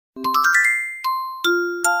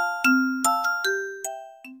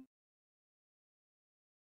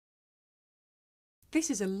This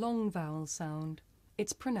is a long vowel sound.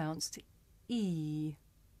 It's pronounced E.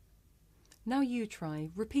 Now you try.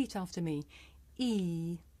 Repeat after me.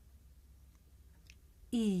 E.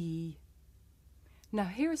 E. Now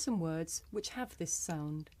here are some words which have this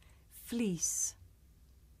sound. Fleece,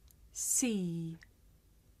 sea,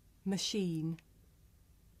 machine.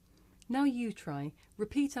 Now you try.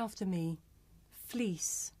 Repeat after me.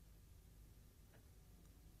 Fleece,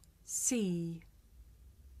 sea,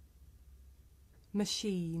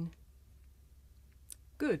 machine.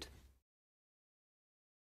 Good.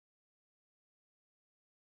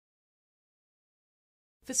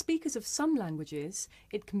 For speakers of some languages,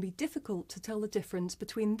 it can be difficult to tell the difference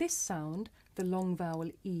between this sound, the long vowel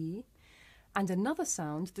E, and another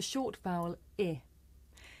sound, the short vowel I.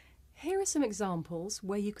 Here are some examples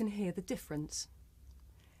where you can hear the difference.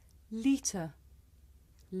 Litre,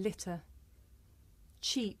 litter.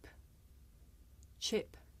 Cheap,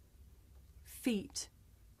 chip. Feet,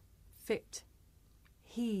 fit.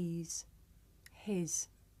 He's, his.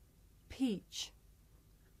 Peach,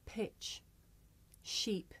 pitch.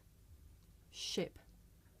 Sheep, ship.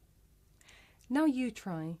 Now you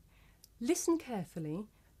try. Listen carefully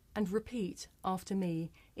and repeat after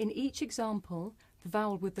me. In each example, the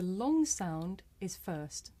vowel with the long sound is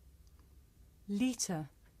first. Litre,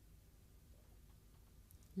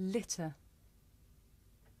 litter.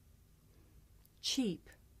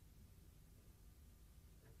 Cheap,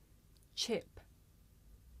 chip.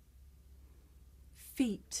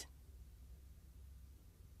 Feet,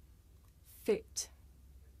 fit.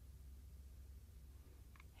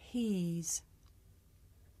 He's,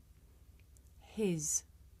 his.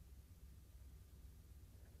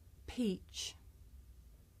 Peach,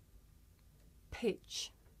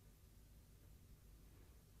 pitch.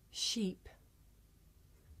 Sheep,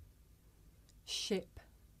 ship.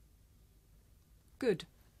 Good.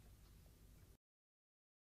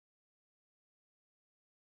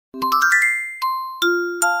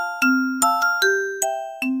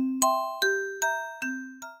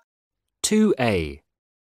 (2A).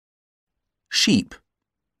 Sheep,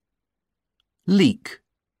 leak,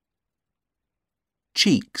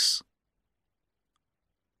 cheeks,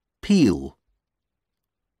 peel,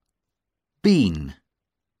 bean,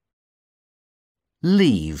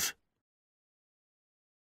 leave.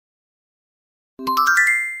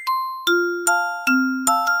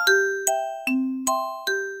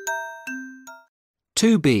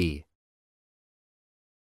 (2B).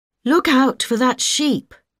 Look out for that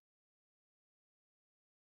sheep.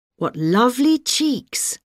 What lovely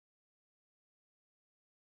cheeks.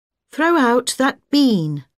 Throw out that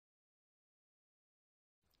bean.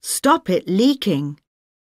 Stop it leaking.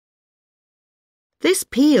 This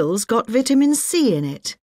peel's got vitamin C in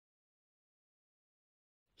it.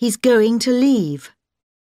 He's going to leave.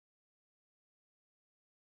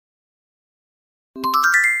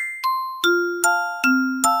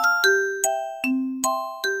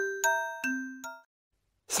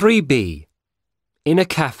 (3B). In a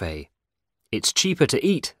cafe. It's cheaper to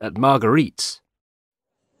eat at Marguerite's.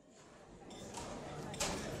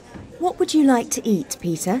 What would you like to eat,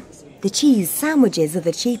 Peter? The cheese sandwiches are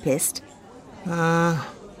the cheapest. A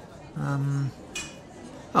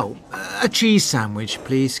cheese sandwich,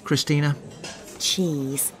 please, Christina.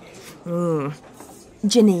 Cheese.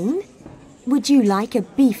 Janine, would you like a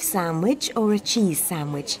beef sandwich or a cheese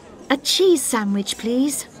sandwich? A cheese sandwich,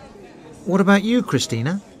 please. What about you,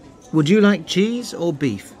 Christina? Would you like cheese or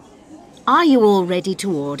beef? Are you all ready to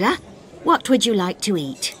order? What would you like to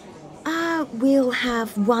eat? We'll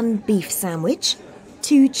have 1 beef sandwich,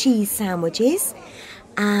 2 cheese sandwiches,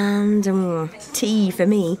 and tea for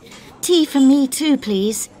me. Tea for me too,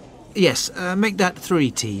 please. Yes, make that 3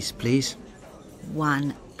 teas, please.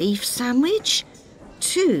 1 beef sandwich,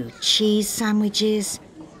 2 cheese sandwiches,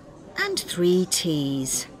 and 3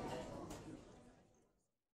 teas.